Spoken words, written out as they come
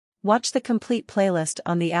Watch the complete playlist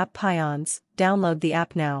on the app Pions. Download the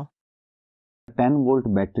app now. 10 volt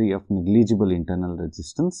battery of negligible internal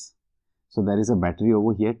resistance. So there is a battery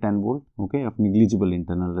over here, 10 volt, okay, of negligible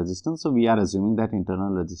internal resistance. So we are assuming that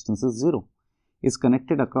internal resistance is 0. Is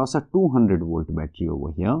connected across a 200 volt battery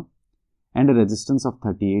over here and a resistance of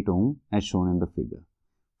 38 ohm as shown in the figure.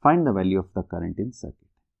 Find the value of the current in circuit.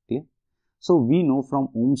 Clear? So we know from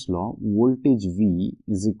Ohm's law, voltage V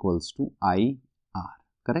is equals to IR,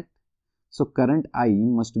 correct? So current I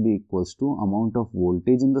must be equals to amount of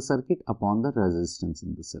voltage in the circuit upon the resistance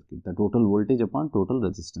in the circuit. The total voltage upon total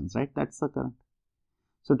resistance, right? That's the current.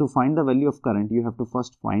 So to find the value of current, you have to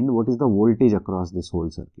first find what is the voltage across this whole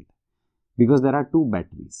circuit. Because there are two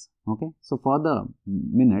batteries, okay? So for the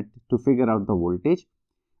minute to figure out the voltage,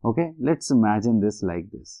 okay, let's imagine this like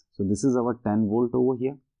this. So this is our 10 volt over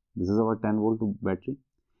here. This is our 10 volt battery.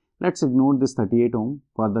 Let's ignore this 38 ohm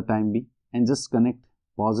for the time being and just connect.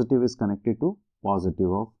 Positive is connected to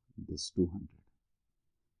positive of this 200.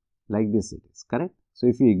 Like this it is, correct? So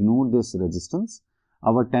if you ignore this resistance,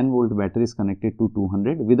 our 10 volt battery is connected to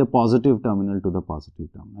 200 with a positive terminal to the positive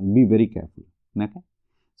terminal. Be very careful, okay?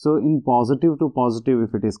 So in positive to positive,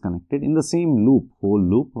 if it is connected in the same loop, whole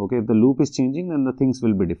loop, okay, if the loop is changing, then the things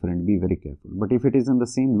will be different. Be very careful. But if it is in the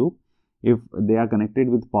same loop, if they are connected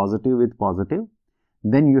with positive,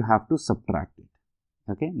 then you have to subtract it.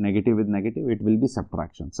 Okay, negative with negative, it will be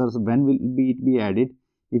subtraction. So when will it be added?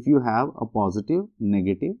 If you have a positive,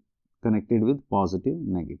 negative connected with positive,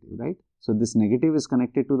 negative, right? So this negative is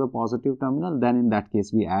connected to the positive terminal, then in that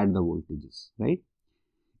case we add the voltages, right?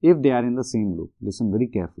 If they are in the same loop, listen very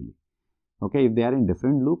carefully. Okay, if they are in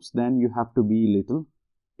different loops, then you have to be little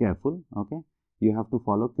careful. Okay, you have to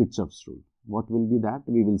follow Kirchhoff's rule. What will be that?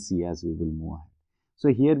 We will see as we will move ahead. So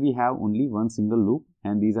here we have only one single loop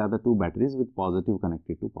and these are the two batteries with positive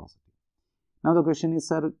connected to positive. Now the question is,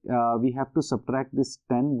 sir, we have to subtract this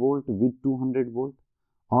 10 volt with 200 volt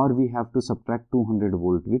or we have to subtract 200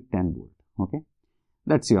 volt with 10 volt. Okay,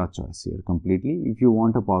 that's your choice here completely. If you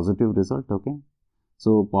want a positive result, okay,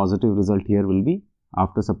 so positive result here will be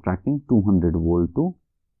after subtracting 200 volt to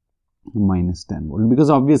minus 10 volt, because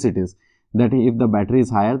obvious it is that if the battery is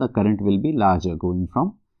higher, the current will be larger going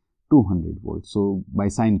from 200 volts. So by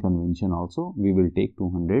sign convention also we will take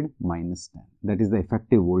 200 minus 10. That is the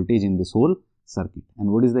effective voltage in this whole circuit. And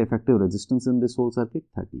what is the effective resistance in this whole circuit?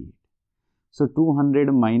 38. So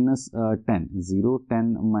 200 minus 10, 0,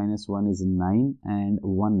 10 minus 1 is 9 and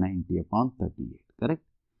 190 upon 38, correct?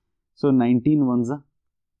 So 19 ones are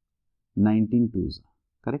 19 twos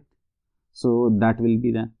are, correct? So that will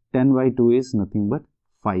be the 10 by 2 is nothing but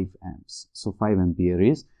 5 amps. So 5 ampere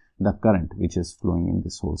is the current which is flowing in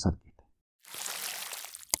this whole circuit.